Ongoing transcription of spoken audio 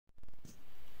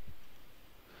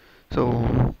So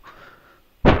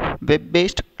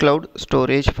web-based cloud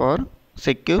storage for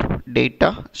secure data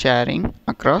sharing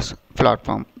across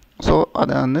platform. So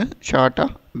அதை வந்து ஷார்ட்டாக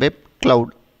web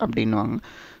cloud அப்படின்வாங்க.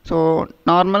 So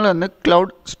normal வந்து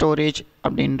க்ளவுட் ஸ்டோரேஜ்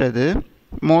அப்படின்றது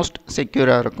மோஸ்ட்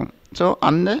செக்யூராக இருக்கும். ஸோ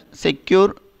அந்த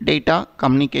செக்யூர் டேட்டா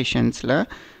கம்யூனிகேஷன்ஸில்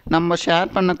நம்ம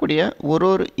ஷேர் பண்ணக்கூடிய ஒரு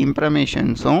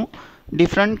இன்ஃபர்மேஷன்ஸும்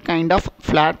டிஃப்ரெண்ட் கைண்ட் ஆஃப்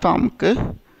பிளாட்ஃபார்முக்கு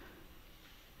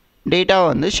டேட்டாவை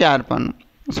வந்து ஷேர் பண்ணும்.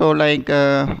 So like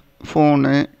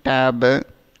phone, tab,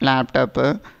 laptop,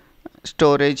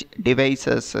 storage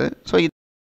devices. So இது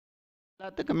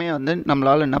எல்லாத்துக்குமே வந்து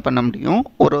நம்மளால் என்ன பண்ண முடியும்,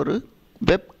 ஒரு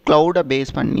வெப் க்ளவுடை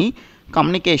பேஸ் பண்ணி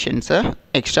கம்யூனிகேஷன்ஸை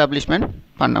எக்ஸ்டாப்ளிஷ்மெண்ட்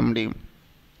பண்ண முடியும்.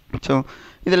 ஸோ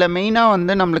இதில் மெயினாக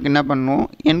வந்து நம்மளுக்கு என்ன பண்ணுவோம்,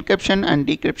 என்கிரிப்ஷன் அண்ட்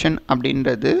டீக்ரிப்ஷன்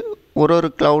அப்படின்றது ஒரு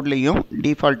க்ளவுட்லேயும்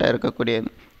டிஃபால்ட்டாக இருக்கக்கூடியது.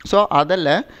 ஸோ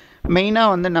அதில்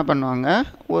மெயினாக வந்து என்ன பண்ணுவாங்க,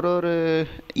 ஒரு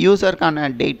யூசருக்கான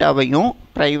டேட்டாவையும்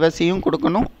ப்ரைவசியும்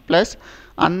கொடுக்கணும், ப்ளஸ்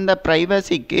அந்த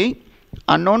ப்ரைவசிக்கு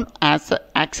அன்னோன்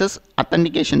ஆக்சஸ்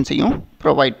அத்தன்டிகேஷன்ஸையும்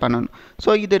ப்ரொவைட் பண்ணணும். ஸோ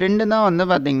இது ரெண்டு தான் வந்து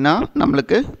பார்த்திங்கன்னா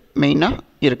நம்மளுக்கு மெயினாக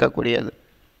இருக்கக்கூடியது.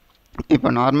 இப்போ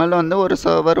நார்மல் வந்து ஒரு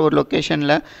சர்வர் ஒரு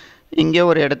லொக்கேஷனில் இங்கே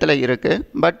ஒரு இடத்துல இருக்குது,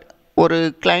 பட் ஒரு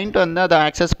கிளைண்ட் வந்து அதை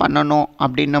ஆக்சஸ் பண்ணணும்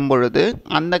அப்படின்னும் பொழுது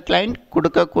அந்த கிளைண்ட்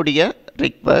கொடுக்கக்கூடிய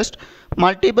ரிக்வெஸ்ட்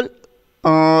மல்டிபிள்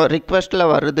ரிக்வெஸ்ட்டில்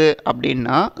வருது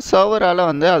அப்படின்னா சர்வரால்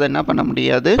வந்து அதை என்ன பண்ண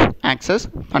முடியாது, ஆக்சஸ்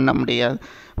பண்ண முடியாது.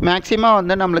 மேக்ஸிமம்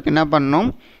வந்து நம்மளுக்கு என்ன பண்ணணும்,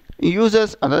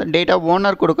 யூசர்ஸ் அதாவது டேட்டா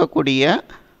ஓனர் கொடுக்கக்கூடிய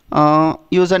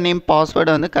யூசர் நேம்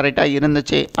பாஸ்வேர்டு வந்து கரெக்டாக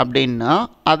இருந்துச்சு அப்படின்னா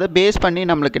அதை பேஸ் பண்ணி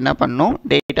நம்மளுக்கு என்ன பண்ணணும்,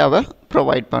 டேட்டாவை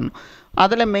ப்ரொவைட் பண்ணணும்.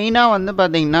 அதில் மெயினாக வந்து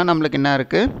பார்த்திங்கன்னா நம்மளுக்கு என்ன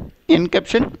இருக்குது,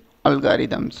 என்கிரிப்ஷன்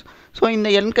அல்காரிதம்ஸ். ஸோ இந்த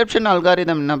என்கிரிப்ஷன்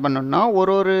அல்காரிதம் என்ன பண்ணணும்னா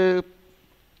ஒரு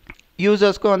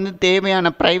யூசர்ஸ்க்கும் வந்து தேவையான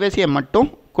ப்ரைவசியை மட்டும்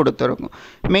கொடுத்துருக்கும்.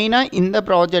 மெயினாக இந்த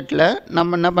ப்ராஜெக்டில்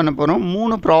நம்ம என்ன பண்ண போகிறோம்,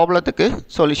 3 ப்ராப்ளத்துக்கு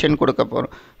சொல்யூஷன் கொடுக்க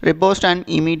போகிறோம். ரிபோஸ்ட் and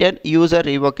immediate user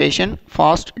revocation,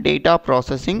 fast data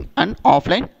processing and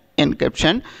offline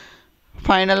encryption,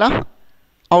 ஃபைனலாக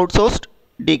அவுட்சோர்ஸ்ட்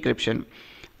டீக்ரிப்ஷன்.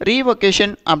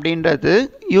 ரீவொகேஷன் அப்படின்றது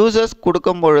யூசர்ஸ்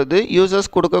கொடுக்கும் பொழுது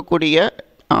யூசர்ஸ் கொடுக்கக்கூடிய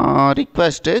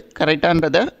ரிக்வெஸ்ட்டு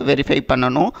கரெக்டான்றதை வெரிஃபை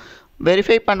பண்ணணும்.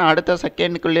 வெரிஃபை பண்ண அடுத்த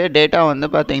செகண்டுக்குள்ளேயே டேட்டா வந்து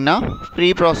பார்த்திங்கன்னா ப்ரீ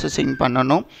ப்ராசஸிங்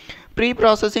பண்ணணும். ப்ரீ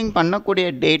ப்ராசஸிங் பண்ணக்கூடிய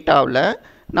டேட்டாவில்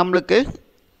நம்மளுக்கு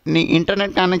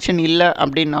இன்டர்நெட் கனெக்ஷன் இல்லை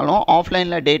அப்படின்னாலும்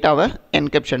ஆஃப்லைனில் டேட்டாவை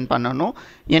என்கிரிப்ஷன் பண்ணணும்.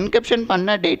 என்கிரிப்ஷன்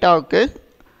பண்ண டேட்டாவுக்கு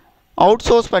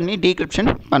அவுட்சோர்ஸ் பண்ணி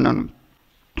டீக்ரிப்ஷன் பண்ணணும்.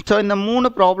 ஸோ இந்த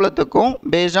 3 ப்ராப்ளத்துக்கும்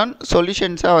பேஸ்ட் ஆன்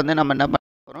சொல்யூஷன்ஸாக வந்து நம்ம என்ன பண்ண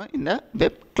போகிறோம், இந்த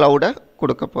வெப் க்ளவுடை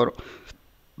கொடுக்க போகிறோம்.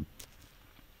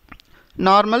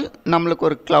 நார்மல் நம்மளுக்கு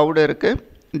ஒரு க்ளவுடு இருக்குது,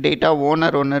 டேட்டா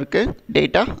ஓனர் ஒன்று இருக்குது,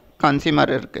 டேட்டா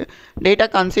கன்சியூமர் இருக்குது. டேட்டா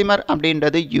கன்சியூமர்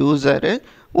அப்படின்றது யூசரு.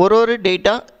 ஒரு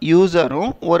டேட்டா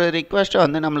யூசரும் ஒரு ரிக்வெஸ்ட்டை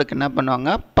வந்து நம்மளுக்கு என்ன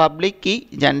பண்ணுவாங்க, பப்ளிக் கீ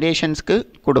ஜென்ரேஷன்ஸ்க்கு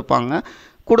கொடுப்பாங்க.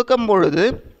 கொடுக்கும் பொழுது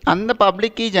அந்த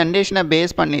பப்ளிக் கீ ஜென்ரேஷனை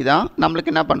பேஸ் பண்ணி தான்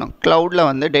நம்மளுக்கு என்ன பண்ணும், க்ளவுடில்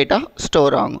வந்து டேட்டா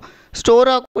ஸ்டோர் ஆகும். ஸ்டோர்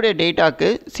ஆகக்கூடிய டேட்டாவுக்கு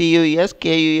CUS,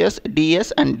 KUS, DS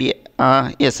and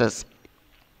SS.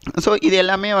 So இது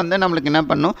எல்லாமே வந்து நம்மளுக்கு என்ன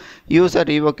பண்ணும், user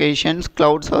ரிவோகேஷன்ஸ்,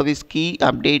 cloud service key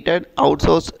updated,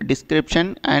 outsource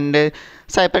description and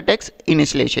சைபர்டெக்ஸ்ட்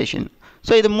initialization.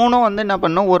 So இது 3 வந்து என்ன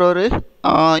பண்ணும், ஒரு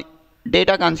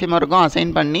டேட்டா கன்சியூமருக்கும்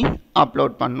அசைன் பண்ணி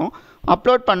அப்லோட் பண்ணும்.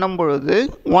 அப்லோட் பண்ணும் பொழுது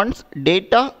ஒன்ஸ்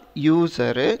டேட்டா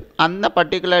யூசரு அந்த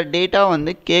பர்டிகுலர் டேட்டா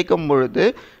வந்து கேட்கும் பொழுது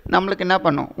நம்மளுக்கு என்ன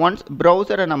பண்ணும், ஒன்ஸ்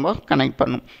ப்ரௌசரை நம்ம கனெக்ட்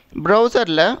பண்ணும்.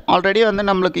 ப்ரௌசரில் ஆல்ரெடி வந்து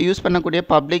நம்மளுக்கு யூஸ் பண்ணக்கூடிய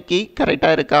பப்ளிக் கீ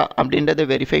கரெக்டாக இருக்கா அப்படின்றத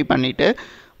வெரிஃபை பண்ணிவிட்டு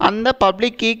அந்த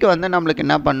பப்ளிக் கீக்கு வந்து நம்மளுக்கு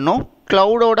என்ன பண்ணணும்,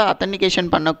 க்ளவுடோட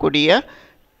அத்தன்டிகேஷன் பண்ணக்கூடிய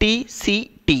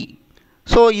TCT.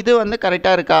 ஸோ இது வந்து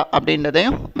கரெக்டாக இருக்கா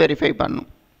அப்படின்றதையும் வெரிஃபை பண்ணும்.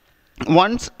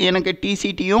 ஒன்ஸ் எனக்கு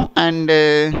TCTயும் அண்டு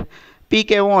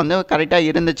PKவும் வந்து கரெக்டாக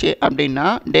இருந்துச்சு அப்படின்னா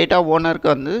டேட்டா ஓனருக்கு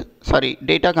வந்து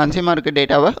டேட்டா கன்சியூமருக்கு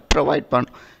டேட்டாவை ப்ரொவைட்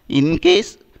பண்ணும். இன்கேஸ்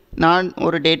நான்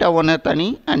ஒரு டேட்டா ஓனர் தனி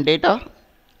அண்ட் டேட்டா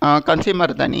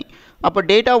கன்சியூமர் தனி, அப்போ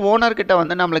டேட்டா ஓனர்கிட்ட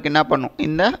வந்து நம்மளுக்கு என்ன பண்ணும்,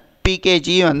 இந்த PKG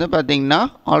வந்து பார்த்திங்கன்னா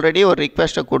ஆல்ரெடி ஒரு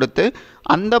ரிக்வெஸ்ட்டை கொடுத்து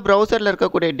அந்த ப்ரௌசரில்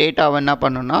இருக்கக்கூடிய டேட்டாவை என்ன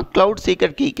பண்ணுன்னா க்ளவுட்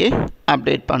சீக்ரெட் கீக்கு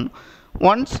அப்டேட் பண்ணும்.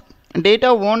 ஒன்ஸ் டேட்டா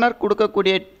ஓனர்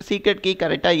கொடுக்கக்கூடிய சீக்ரெட் கீ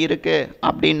கரெக்டாக இருக்குது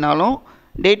அப்படின்னாலும்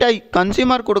டேட்டா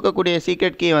கன்சியூமர் கொடுக்கக்கூடிய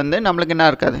சீக்ரெட் கீ வந்து நம்மளுக்கு என்ன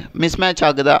இருக்காது, மிஸ்மேட்ச்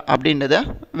ஆகுதா அப்படின்றத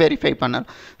வெரிஃபை பண்ணலாம்.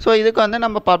 ஸோ இதுக்கு வந்து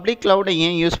நம்ம பப்ளிக் க்ளவுடை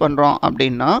ஏன் யூஸ் பண்ணுறோம்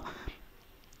அப்படின்னா,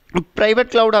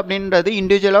 ப்ரைவேட் க்ளவுட் அப்படின்றது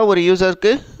இண்டிவிஜுவலாக ஒரு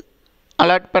யூசருக்கு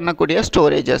அலாட் பண்ணக்கூடிய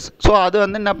ஸ்டோரேஜஸ். ஸோ அது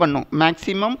வந்து என்ன பண்ணும்,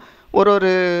 மேக்ஸிமம்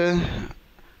ஒரு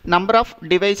நம்பர் ஆஃப்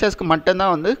டிவைசஸ்க்கு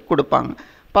மட்டும்தான் வந்து கொடுப்பாங்க.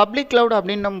 பப்ளிக் க்ளவுட்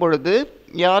அப்படின்னும் பொழுது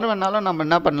யார் வேணாலும் நம்ம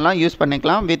என்ன பண்ணலாம், யூஸ்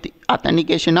பண்ணிக்கலாம் with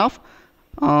authentication of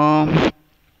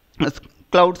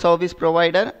cloud service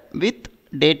provider with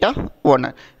data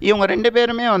owner. இவங்க ரெண்டு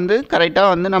பேருமே வந்து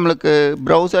கரெக்டாக வந்து நம்மளுக்கு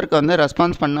ப்ரௌசருக்கு வந்து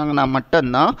ரெஸ்பான்ஸ் பண்ணாங்கன்னா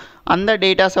மட்டும்தான் அந்த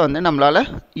டேட்டாஸை வந்து நம்மளால்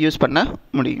யூஸ் பண்ண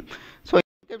முடியும். ஸோ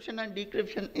என்கிரிப்ஷன் அண்ட்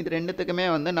டீக்ரிப்ஷன் இது ரெண்டுத்துக்குமே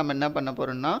வந்து நம்ம என்ன பண்ண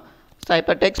போகிறோம்னா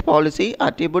சைபர்டெக்ஸ்ட் பாலிசி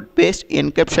அட்ரிபியூட் பேஸ்ட்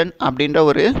என்கிரிப்ஷன் அப்படின்ற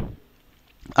ஒரு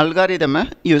அல்காரிதமை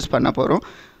யூஸ் பண்ண போகிறோம்.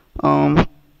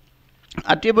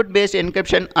 அட்ரிபியூட் பேஸ்ட்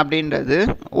என்கிரிப்ஷன் அப்படின்றது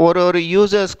ஒரு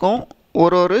யூசர்ஸ்க்கும்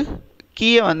ஒரு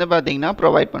கீயை வந்து பார்த்திங்கன்னா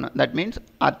ப்ரொவைட் பண்ணும். That means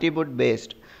attribute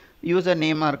paste user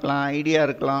நேமாக இருக்கலாம், ஐடியா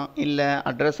இருக்கலாம், இல்லை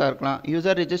அட்ரஸாக இருக்கலாம்.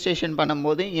 யூசர் ரிஜிஸ்ட்ரேஷன்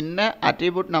பண்ணும்போது என்ன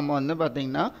அட்ரிபியூட் நம்ம வந்து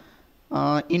பார்த்திங்கன்னா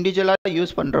இண்டிவிஜுவலாக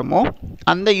யூஸ் பண்ணுறோமோ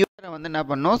அந்த யூசரை வந்து என்ன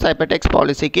பண்ணணும் சைபர்டெக்ஸ்ட்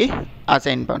பாலிசிக்கு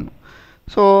அசைன் பண்ணும்.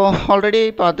 ஸோ ஆல்ரெடி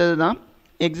பார்த்தது தான்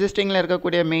எக்ஸிஸ்டிங்கில்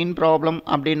இருக்கக்கூடிய மெயின் ப்ராப்ளம்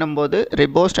அப்படின்னும் போது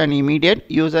ரிபோஸ்ட் and immediate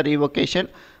user revocation,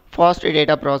 fast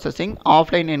data processing,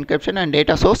 offline encryption and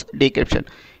data source decryption.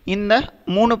 இந்த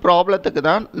 3 ப்ராப்ளத்துக்கு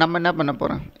தான் நம்ம என்ன பண்ண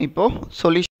போகிறோம் இப்போது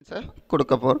சொல்யூஷன்ஸை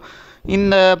கொடுக்க போகிறோம்.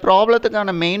 இந்த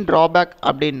ப்ராப்ளத்துக்கான மெயின் ட்ராபேக்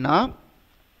அப்படின்னா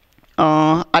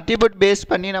அட்ரிபியூட் பேஸ்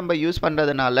பண்ணி நம்ம யூஸ்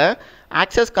பண்ணுறதுனால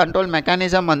ஆக்சஸ் கண்ட்ரோல்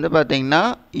மெக்கானிசம் வந்து பார்த்திங்கன்னா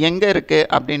எங்கே இருக்குது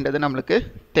அப்படின்றது நம்மளுக்கு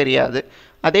தெரியாது.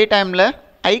 அதே டைமில்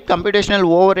கம்ப்யூட்டேஷனல்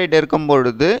ஓவர்ஹெட் இருக்கும்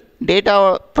பொழுது டேட்டா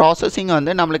ப்ராசஸிங்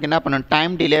வந்து நம்மளுக்கு என்ன பண்ணணும்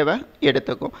டைம் டிலேவை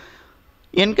எடுத்துக்கும்.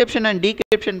 என்கிரிப்ஷன் அண்ட்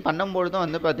டீக்ரிப்ஷன் பண்ணும்பொழுதும்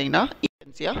வந்து பார்த்திங்கன்னா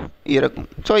ஈஸியாக இருக்கும்.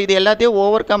 ஸோ இது எல்லாத்தையும்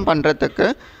ஓவர் கம் பண்ணுறதுக்கு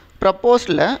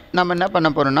ப்ரப்போஸில் நம்ம என்ன பண்ண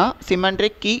போகிறோம்னா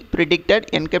symmetric key predicted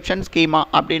encryption schema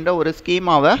அப்படின்ற ஒரு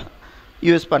ஸ்கீமாவை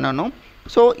யூஸ் பண்ணணும்.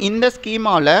 ஸோ இந்த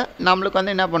ஸ்கீமாவில் நம்மளுக்கு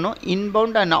வந்து என்ன பண்ணும்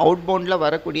இன்பவுண்ட் அண்ட் அவுட்பவுண்டில்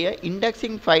வரக்கூடிய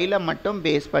இண்டெக்ஸிங் ஃபைலை மட்டும்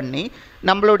பேஸ் பண்ணி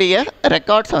நம்மளுடைய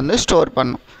ரெக்கார்ட்ஸ் வந்து ஸ்டோர்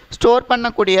பண்ணும். ஸ்டோர்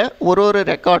பண்ணக்கூடிய ஒரு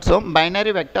ரெக்கார்ட்ஸும்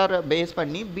பைனரி வெக்டாரை பேஸ்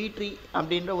பண்ணி B-ட்ரீ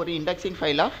அப்படின்ற ஒரு இண்டெக்ஸிங்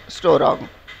ஃபைலாக ஸ்டோர்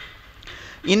ஆகும்.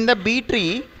 இந்த B-ட்ரீ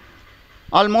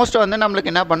ஆல்மோஸ்ட் வந்து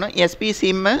நம்மளுக்கு என்ன பண்ணும்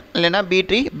SPSIM இல்லைனா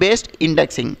B-ட்ரீ பேஸ்ட்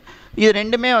இண்டெக்ஸிங் இது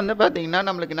ரெண்டுமே வந்து பார்த்திங்கன்னா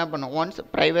நம்மளுக்கு என்ன பண்ணும் ஒன்ஸ்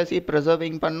ப்ரைவசி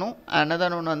ப்ரிசர்விங் பண்ணும்,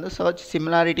 அனதர் ஒன்று வந்து சர்ச்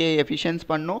சிமிலாரிட்டியை எஃபிஷியன்ஸ்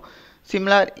பண்ணும்.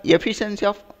 எஃபிஷியன்சி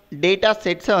ஆஃப் டேட்டா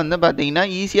செட்ஸை வந்து பார்த்திங்கன்னா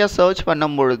ஈஸியாக சர்ச்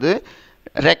பண்ணும் பொழுது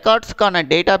ரெக்கார்ட்ஸ்க்கான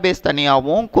டேட்டா பேஸ்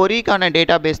தனியாகவும் கொரிக்கான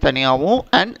டேட்டா பேஸ் தனியாகவும்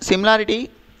அண்ட் சிமிலாரிட்டி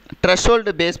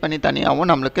த்ரெஷ்ஹோல்டு பேஸ் பண்ணி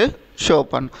தனியாகவும் நம்மளுக்கு ஷோ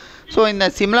பண்ணும். ஸோ இந்த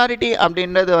சிமிலாரிட்டி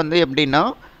அப்படின்றது வந்து எப்படின்னா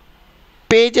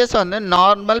பேஜஸ் வந்து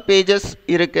நார்மல் பேஜஸ்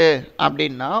இருக்குது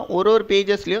அப்படின்னா ஒரு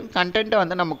பேஜஸ்லேயும் கண்டென்ட்டை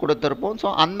வந்து நம்ம கொடுத்துருப்போம். ஸோ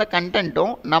அந்த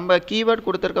கண்டென்ட்டும் நம்ம கீவேர்ட்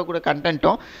கொடுத்துருக்கக்கூடிய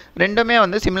கண்டென்ட்டும் ரெண்டுமே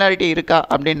வந்து சிமிலாரிட்டி இருக்கா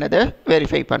அப்படின்றத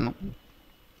வெரிஃபை பண்ணும்.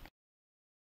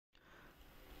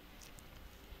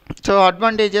 ஸோ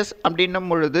அட்வான்டேஜஸ்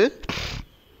அப்படின்னும் பொழுது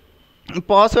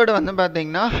பாஸ்வேர்டு வந்து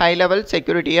பார்த்திங்கன்னா ஹை லெவல்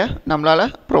செக்யூரிட்டியை நம்மளால்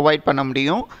ப்ரொவைட் பண்ண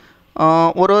முடியும்.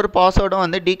 ஒரு பாஸ்வேர்டும்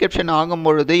வந்து டீக்ரிப்ஷன் ஆகும்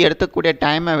பொழுது எடுத்துக்கூடிய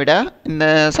டைமை விட இந்த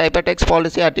சைபர்டெக்ஸ்ட்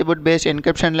பாலிசி அட்ரிபியூட் பேஸ்ட்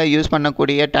என்கிரிப்ஷனில் யூஸ்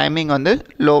பண்ணக்கூடிய டைமிங் வந்து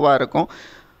லோவாக இருக்கும்.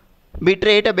 பிட்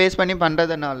ரேட்டை பேஸ் பண்ணி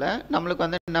பண்ணுறதுனால நம்மளுக்கு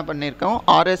வந்து என்ன பண்ணியிருக்கோம்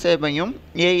RSAவையும்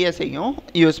AESஐயும்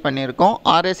யூஸ் பண்ணியிருக்கோம்.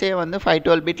 RSA வந்து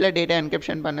 512 பிட்டில் டேட்டா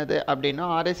என்கிரிப்ஷன் பண்ணுது அப்படின்னா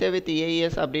RSA வித்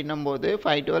AES அப்படின்னும் போது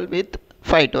 512 வித்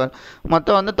 512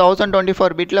 மொத்தம் வந்து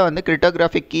 1024 பிட்டில் வந்து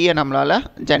கிரிப்டோகிராஃபிக் கீயை நம்மளால்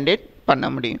ஜென்ரேட் பண்ண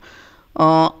முடியும்.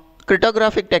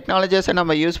 கிரிப்டோகிராஃபிக் டெக்னாலஜிஸை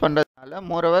நம்ம யூஸ் பண்ணுறதுனால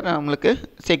மோரோவர் நம்மளுக்கு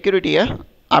செக்யூரிட்டியை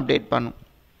அப்டேட் பண்ணும்.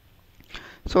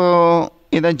 ஸோ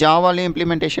இதை ஜாவாலையும்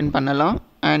இம்ப்ளிமெண்டேஷன் பண்ணலாம்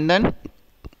அண்ட் தென்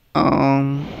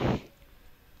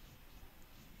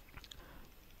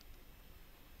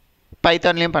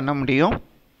பைத்தான்லேயும் பண்ண முடியும்.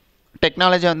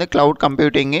 டெக்னாலஜி வந்து க்ளவுட்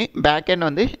கம்ப்யூட்டிங்கு, பேக்கெண்ட்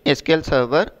வந்து SQL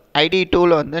சர்வர், IDE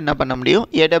டூவில் வந்து என்ன பண்ண முடியும்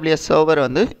AWS சர்வர்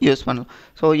வந்து யூஸ் பண்ணலாம்.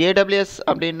 ஸோ AWS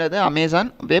அப்படின்றது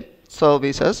அமேசான் வெப்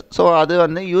சர்வீசஸ். ஸோ அது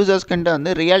வந்து யூசர்ஸ்கிட்ட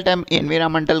வந்து ரியல் டைம்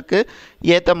என்விரான்மெண்டலுக்கு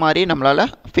ஏற்ற மாதிரி நம்மளால்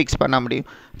ஃபிக்ஸ் பண்ண முடியும்.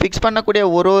 ஃபிக்ஸ் பண்ணக்கூடிய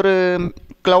ஒரு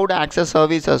க்ளவுட் ஆக்சஸ்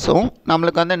சர்வீசஸும்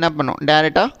நம்மளுக்கு வந்து என்ன பண்ணும்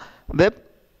டைரெக்டாக வெப்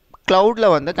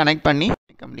க்ளவுடில் வந்து கனெக்ட் பண்ணி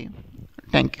வைக்க முடியும்.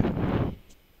 தேங்க்யூ.